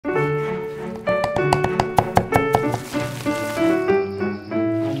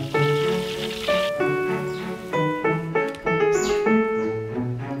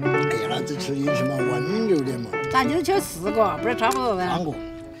能切4个，不是差不多的。3个。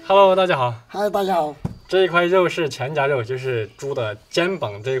Hello， 大家好。嗨，大家好。这一块肉是前夹肉，就是猪的肩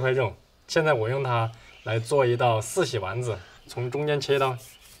膀这一块肉。现在我用它来做一道四喜丸子，从中间切到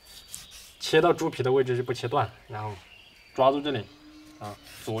猪皮的位置就不切断，然后抓住这里啊，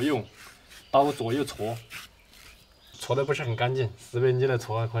刀左右搓的不是很干净，四倍你来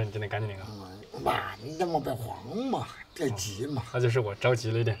搓可能真的干净点啊。慢点嘛，别慌嘛，别急嘛。那就是我着急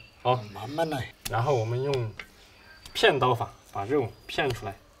了一点。好，慢慢来。然后我们用片刀法把肉片出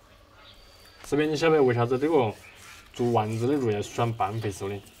来。这边你晓得为啥子这个做丸子的肉要选半肥瘦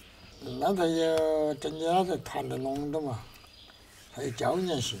的？那它有中间它才团得拢的嘛，它有胶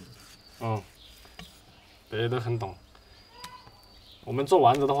粘性。这都很懂。我们做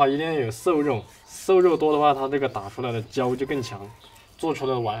丸子的话，一定要有瘦肉，瘦肉多的话，它这个打出来的胶就更强，做出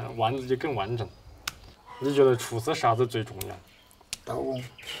来的丸子就更完整。你觉得厨师啥子最重要？刀工。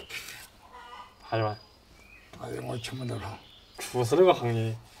还有啊？还有我全部都好。厨师这个行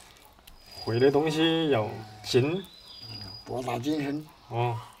业，会的东西要精，博大精深。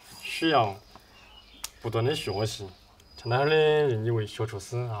需要不断的学习。像那儿的人以为学厨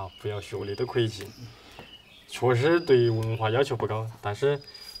师啊，不要学历都可以进。确实对文化要求不高，但是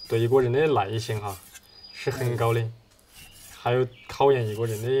对一个人的耐性是很高的，还有考验一个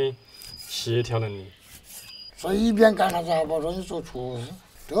人的协调能力。随便干啥子还不说你做厨师，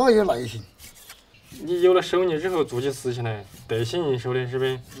都要有耐心。你有了手艺之后做起事情来得心应手的，是不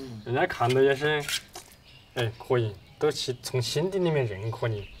是？人家看到也是，可以，都从心底里面认可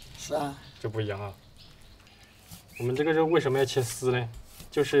你。是啊，就不一样啊。我们这个肉为什么要切丝呢？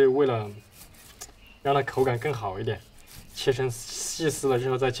就是为了让它口感更好一点，切成细丝了之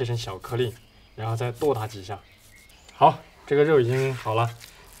后再切成小颗粒，然后再剁它几下。好，这个肉已经好了，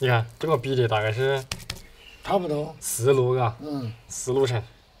你看这个比例大概是差不多4路啊，4路程。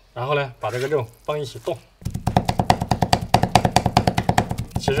然后呢，把这个肉放一起剁。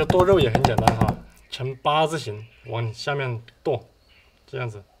其实剁肉也很简单哈，呈8字形往下面剁，这样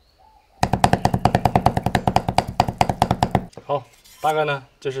子。好，大概呢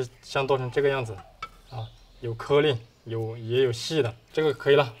就是像剁成这个样子啊，有颗粒，也有细的，这个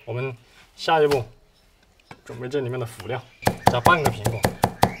可以了。我们下一步准备这里面的辅料，加半个苹果，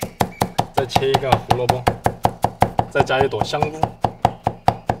再切一个胡萝卜，再加一朵香菇，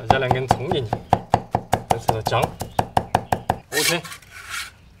再加2根葱进去，再切点姜。OK，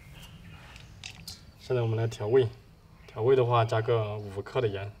 现在我们来调味，调味的话加个5克的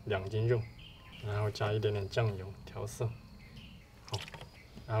盐，2斤肉，然后加一点点酱油调色。好，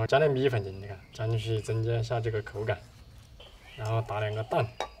然后加点米粉进去，加进去增加一下这个口感，然后打2个蛋，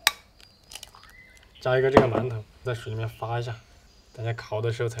加一个这个馒头，在水里面发一下，等下烤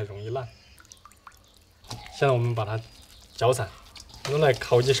的时候才容易烂。现在我们把它搅散，用来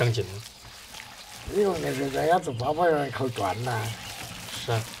烤起上劲。你用那个在家做粑粑要烤断了。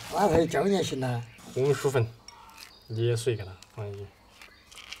是啊。那它有胶粘性呢。红薯粉捏碎给它放进去。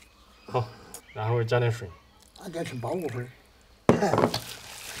好，然后加点水。那就成包谷粉儿。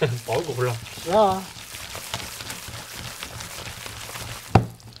包谷粉了。是啊。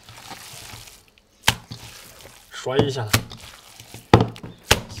摔一下。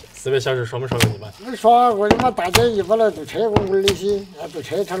400小时刷没刷过你们？没刷过，你妈大家一把来做车工那些，要做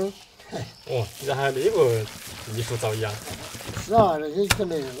车头。这还那个艺术造诣啊！是啊，那些真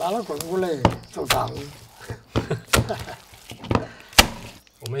的拿棍棍来做账。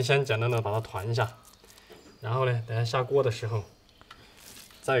我们先简单的把它团一下，然后呢，等下下锅的时候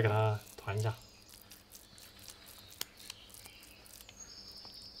再给它团一下。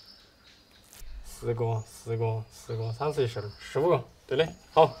4个，30、15个，对的。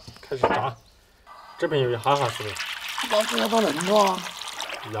好，开始炸。这边有一哈哈是不是？要到嫩了啊。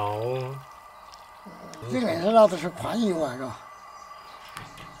要。你硬是拿的是宽油啊，嘎。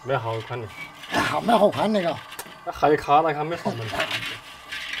没好宽的。没好宽的嘎。那还卡了，看没好门。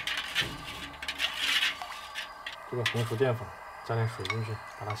这个红薯淀粉，加点水进去，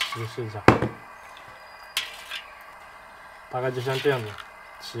把它稀释一下。大概就像这样子，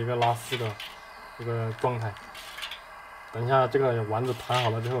起一个拉丝的一个状态。等一下这个丸子团好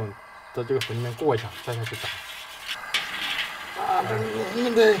了之后，在这个水里面过一下，再下去炸。你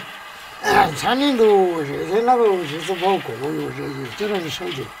们的餐厅都热天那个日子不好过哟，这都是手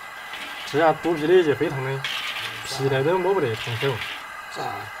劲。是啊，肚皮的也非常的，皮带都摸不得烫手。是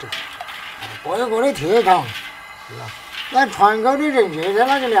啊，对。各有各的特长。是啊。那船高的人热天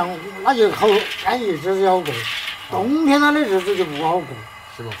那个凉，那就好安逸，日子好过。冬天那的日子就不好过。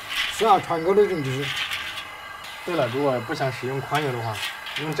是不？是啊，船高的人就是。对了，如果不想使用宽油的话，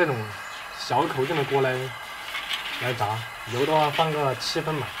用这种小口径的锅来炸，油的话放个7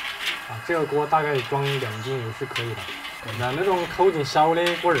分满，啊，这个锅大概装2斤油是可以的。那种口径小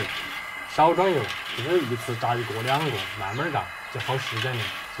的锅儿，少装油，就是一次炸1锅2个，慢慢炸就耗时间点。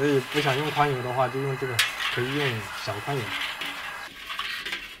所以不想用宽油的话，就用这个，可以用小宽油。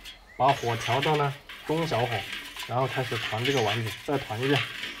把火调到呢中小火，然后开始团这个丸子，再团一遍，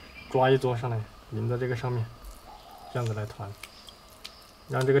抓一撮上来，淋在这个上面，这样子来团，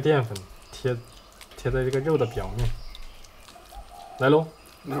让这个淀粉贴在这个肉的表面。来喽，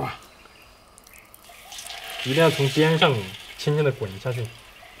来吧，一定要从边上轻轻的滚下去，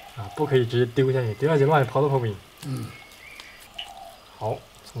啊，不可以直接丢下去，丢下去的话你跑都跑不赢。好，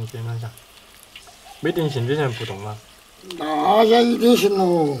从边上下，没定型之前不动了。那也一定行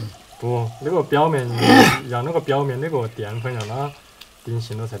喽。不，那个表面让那个表面那个淀粉让它定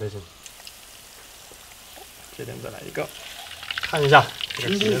型了才得行。这边再来一个，看一下这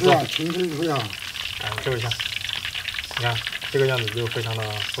个节奏，清楚呀，感受一下。你看这个样子就非常的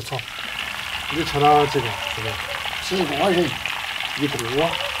不错。你吃到几个？是不是？10个人一锅，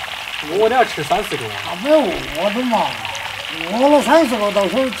我都要吃30个。他没饿着嘛，饿了30个，到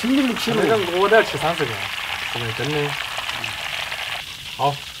时候轻轻的吃了。我都要吃30个，是不是真的？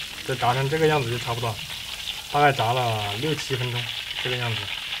好。这炸成这个样子就差不多，大概炸了6、7分钟，这个样子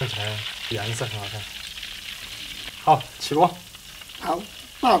看起来颜色很好看。好，起锅。好，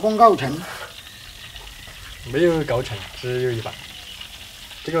大功告成。没有高成，只有一半。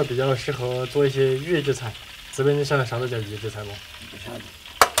这个比较适合做一些预制菜。这边你晓得啥子叫预制菜不？不晓得。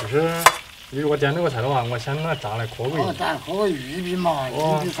就是你如果点这个菜的话，我先拿炸来科个。炸科个预品嘛，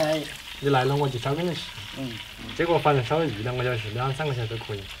预制菜。你来了我就烧给你吃。这个反正烧1-2个小时、2、3个小时都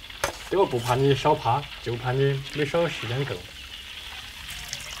可以。这个不怕你烧趴，就怕你没烧时间够。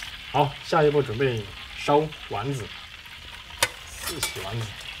好，下一步准备烧丸子，4喜丸子。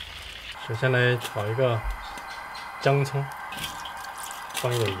首先来炒一个姜葱，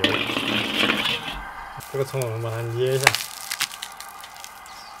放一点油。这个葱我们把它捏一下，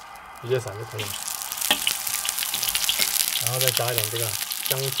捏散就可以了。然后再加一点这个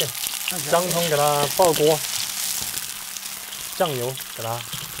姜片，姜葱给它爆锅，酱油给它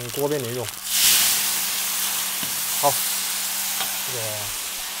从锅边淋入。好，这个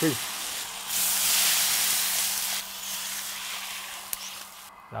对，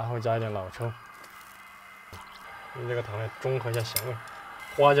然后加一点老抽，用这个糖来中和一下咸味。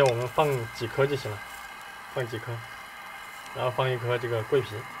花椒我们放几颗就行了，放几颗，然后放一颗这个桂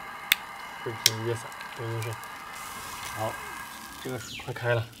皮，桂皮捏散丢进去。好，这个水快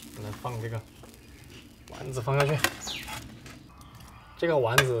开了，我们放这个丸子放下去。这个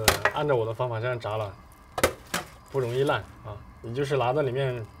丸子按照我的方法这样炸了，不容易烂啊！你就是拿在里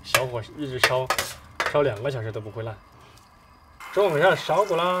面小火一直烧2个小时都不会烂。这我们要烧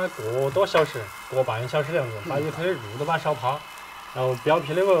过了个多小时，个半小时这样子，把里头的肉都把它烧趴，然后表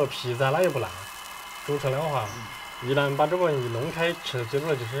皮那个皮在那也不烂，煮出来的话，一旦把这个一弄开，吃起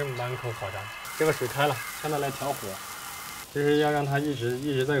了就是满口花渣。这个水开了，现在来调火，就是要让它一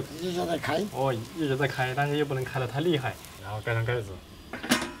直在开哦，一直在开，但是又不能开得太厉害，然后盖上盖子。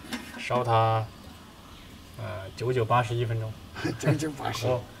烧它，99、81分钟，99、80。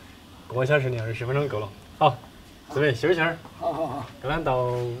哦，个小时里20分钟够了。好，准备休息会儿。好。这边到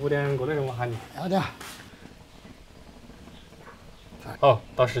5点过的钟我喊你。好的。好，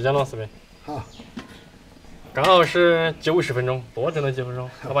到时间了，四贝。好。刚好是90分钟，多整了几分钟，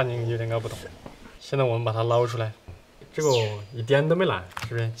老板娘有点搞不懂。现在我们把它捞出来，这个一点都没烂，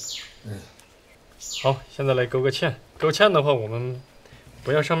是不是？好，现在来勾个芡。勾芡的话，我们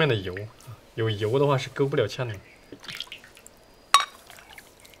不要上面的油，有油的话是勾不了芡的。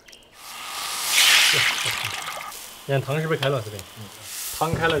你看汤是不是开了？这边，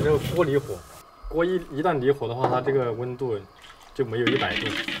汤开了之后锅离火，锅一旦离火的话，它这个温度就没有100度。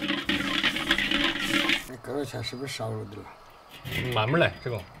勾了芡是不是烧了的了？慢慢来，这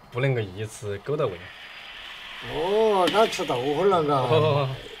个不能够一次勾到位。哦，那吃豆腐了嘎，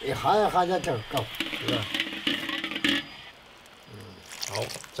一哈就这搞。好，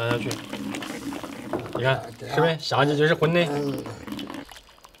加下去。你看，是不是下去就是荤的？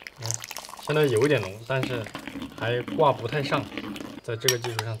现在有一点浓，但是还挂不太上，在这个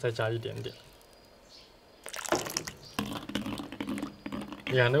基础上再加一点点。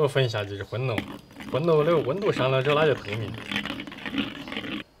你看那个粉下去是荤了，荤了那个温度上了之后那就透明。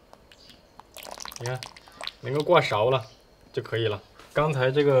你看，能够挂勺了就可以了。刚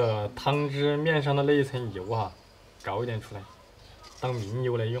才这个汤汁面上的那一层油啊，搞一点出来，当明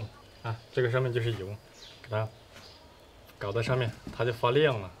油来用啊。这个上面就是油，给它搞在上面，它就发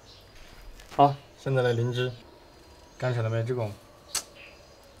亮了。好，现在来淋汁，感受到没？这个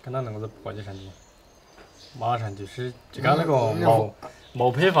跟它那个子挂起上去，马上就是就跟那个毛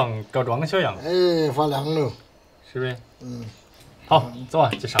坯房搞装修一样，哎，发亮了，是不是？嗯，好，走啊，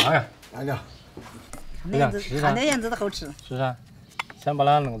去上呀。来着，看那样子都好吃。是噻，先把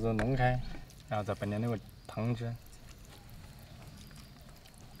那笼子弄开，然后再拌点那个汤汁。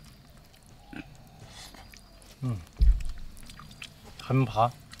很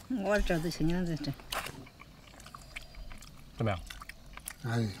怕。我这都亲样子整。怎么样？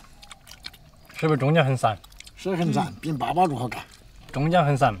哎，是不是中间很散？是很散，比爸爸做好干。中间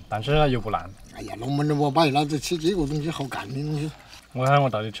很散，但是又不烂。哎呀，龙门阵我摆，老子吃这个东西好干的东西。我看我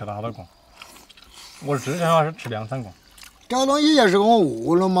到底吃了好多个？我之前好像是吃2、3个。这东西要是我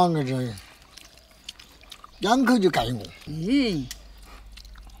饿了嘛，我这2口就盖我。咦，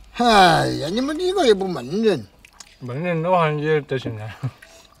哎呀，你们这个也不闷人。闷人的话也得行噻。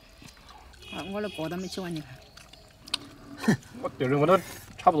我的锅都没吃完，你看。我丢的我都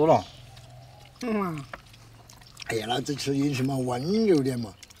差不多了。哎呀，老子吃饮食嘛，温柔点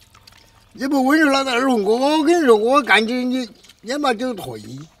嘛。你不温柔，老子二红哥，我跟你说，我干起你嘛就退。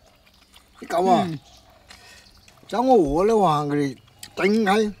你干嘛？像我饿的话，给你蒸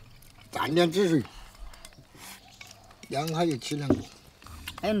开，蘸点汁水，2下就起2个。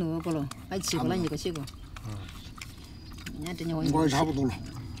还有6个了，还有7个了，1个7个。人家真的我也差不多了。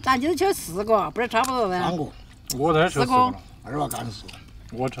咱就吃4个，不是差不多呗？3个。我才吃4个了。2把干死。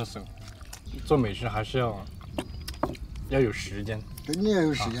我吃4个。做美食还是要有时间。真的要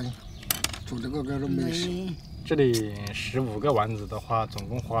有时间。做这个叫做美食。这里15个丸子的话，总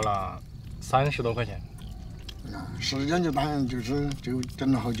共花了30多块钱。时间就当然就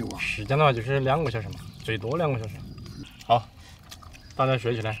整了好久啊。时间的话就是2个小时嘛，最多2个小时。好，大家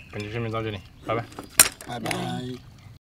学起来，本期视频到这里，拜拜。拜拜。